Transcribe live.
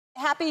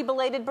happy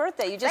belated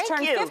birthday. You just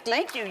turned 50.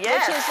 Thank you,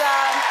 yes. Which is,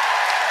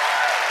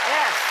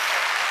 yes.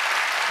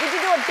 Did you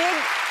do a big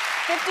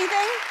 50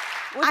 thing?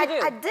 What'd you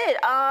do? I did.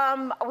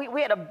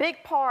 We had a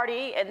big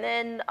party, and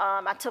then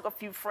I took a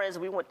few friends.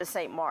 We went to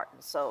St.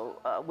 Martin, so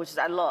which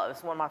I love.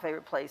 It's one of my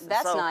favorite places.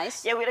 That's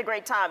nice. Yeah, we had a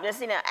great time. Then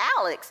see now,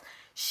 Alex,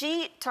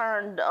 she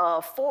turned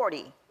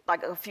 40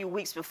 like a few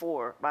weeks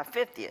before my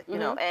 50th. You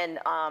know, and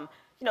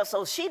you know,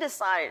 so she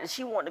decided that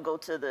she wanted to go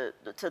to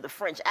the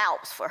French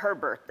Alps for her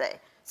birthday.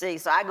 See,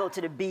 so I go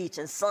to the beach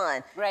and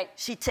sun. Right.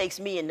 She takes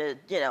me in the,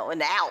 you know, in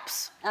the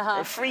Alps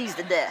and freeze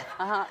to death.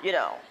 You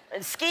know,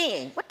 and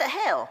skiing. What the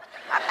hell?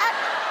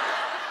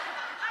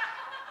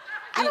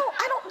 I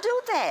don't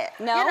do that.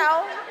 No. You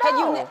know.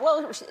 No.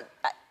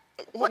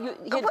 What?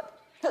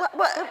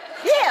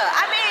 Yeah,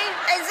 I mean,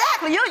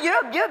 exactly.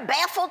 You're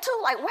baffled too.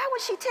 Like, why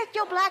would she take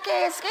your black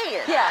ass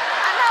skiing? Yeah.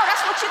 I know.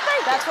 That's what you're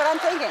thinking. That's what I'm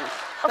thinking.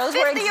 Those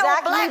were 50-year-old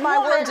exactly black my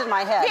woman. words in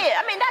my head.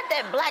 Yeah, I mean, not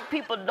that black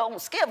people don't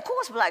ski. Of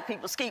course black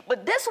people ski,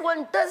 but this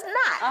one does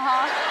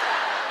not.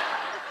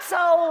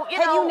 So, you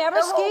know. Had you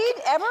never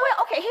skied, ever? Well,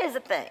 okay, here's the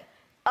thing.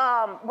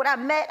 When I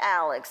met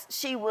Alex,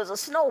 she was a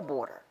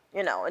snowboarder,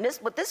 you know, and this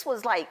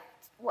was like,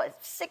 what,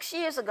 6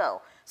 years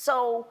ago.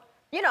 So,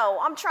 you know,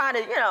 I'm trying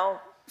to, you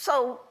know,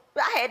 so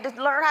I had to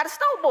learn how to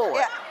snowboard.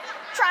 Yeah.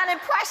 Trying to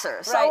impress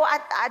her. So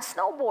I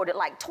snowboarded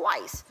like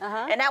twice,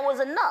 and that was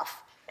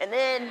enough. And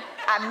then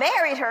I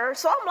married her,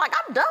 so I'm like,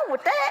 I'm done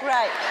with that.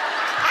 Right.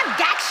 I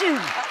got you.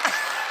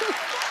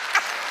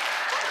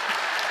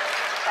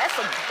 That's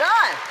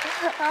done.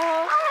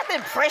 I don't have to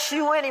impress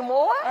you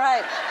anymore.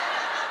 Right.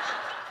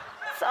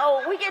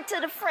 So we get to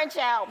the French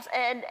Alps,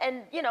 and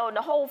you know,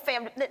 the whole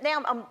family.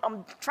 Now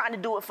I'm trying to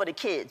do it for the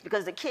kids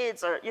because the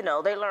kids are, you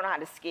know, they learn how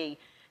to ski.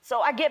 So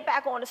I get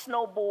back on the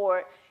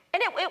snowboard.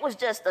 And it was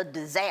just a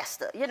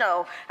disaster. You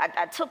know,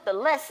 I took the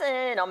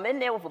lesson, I'm in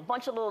there with a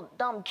bunch of little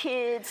dumb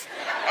kids,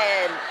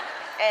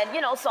 and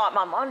you know, so I'm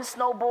on the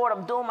snowboard,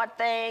 I'm doing my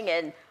thing,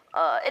 and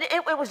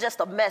it was just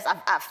a mess.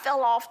 I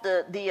fell off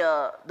the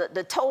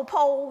toe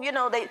pole. You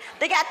know, they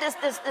got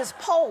this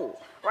pole,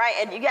 right,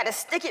 and you got to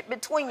stick it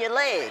between your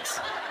legs.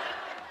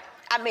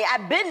 I mean,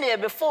 I've been there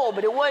before,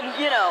 but it wasn't,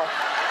 you know,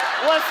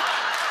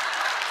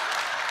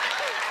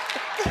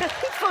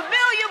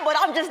 familiar, but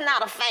I'm just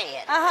not a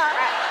fan.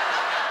 Right?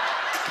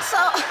 So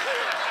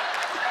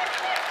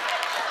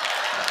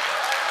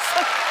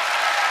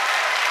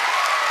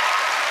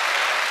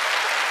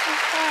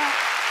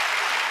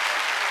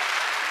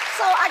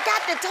I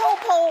got the toe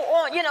pole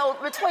on, you know,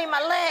 between my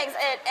legs,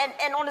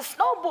 and on the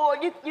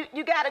snowboard,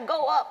 you got to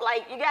go up,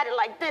 like, you got it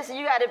like this, and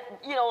you got it,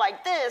 you know,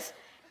 like this,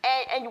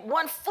 and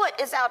one foot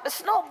is out the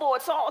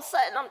snowboard, so all of a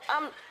sudden,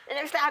 the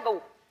next thing I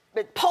go,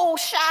 the pole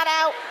shot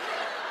out,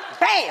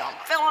 bam,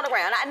 fell on the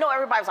ground. I know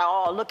everybody's like,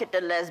 oh, look at the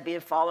lesbian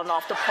falling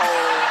off the pole.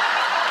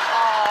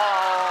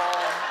 Oh,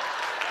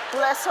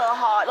 bless her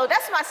heart. Look,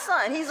 that's my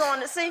son. He's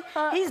on it. See,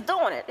 he's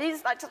doing it.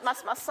 He's like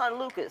my son,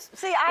 Lucas.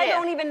 See, I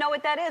don't even know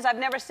what that is. I've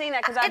never seen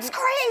that because it's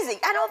crazy.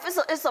 I don't know if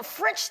it's a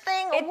French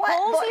thing or it what. It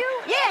pulls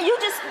you? Yeah, you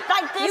just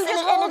like this. You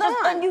just hold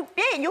on. You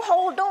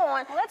hold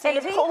on. Well, that's and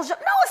easy. It pulls you.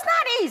 No, it's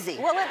not easy.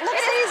 Well, it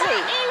looks easy.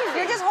 Not easy.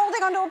 You're just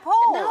holding onto a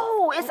pole.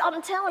 No,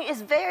 I'm telling you,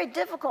 it's very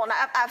difficult. And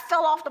I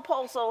fell off the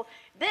pole, so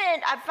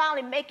then I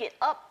finally make it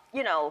up,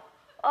 you know,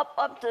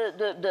 up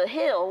the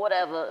hill,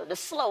 whatever, the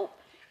slope,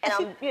 and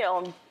I'm, you know,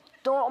 I'm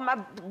doing on my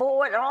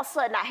board, and all of a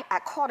sudden I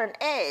caught an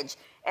edge,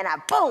 and I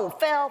boom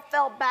fell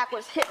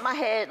backwards, hit my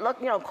head. Look,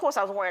 you know, of course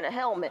I was wearing a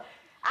helmet.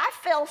 I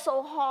fell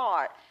so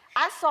hard,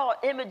 I saw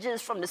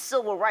images from the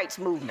civil rights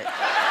movement. You know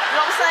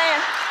what I'm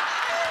saying?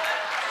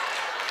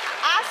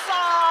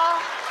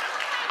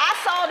 I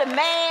saw the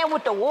man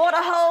with the water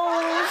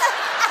hose.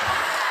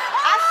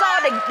 I saw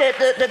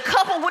the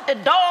couple with the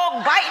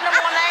dog biting them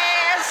on the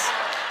ass.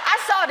 I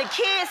saw the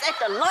kids at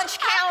the lunch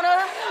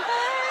counter.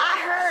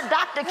 I heard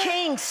Dr.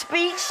 King's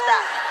speech.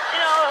 You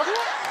know,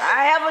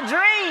 I have a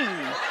dream.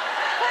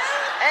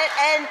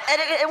 And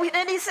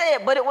then he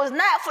said, but it was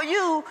not for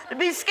you to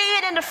be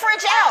skiing in the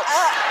French Alps.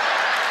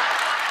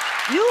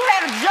 You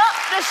have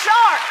jumped the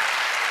shark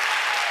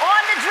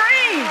on the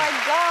dream. Oh my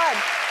God.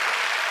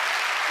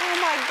 Oh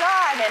my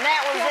God. And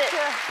that was it.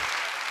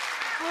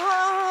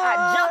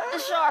 I jumped the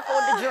shark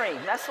on the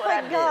dream. That's what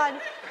I did. God.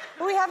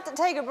 We have to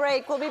take a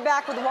break. We'll be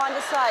back with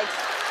Wanda Sykes.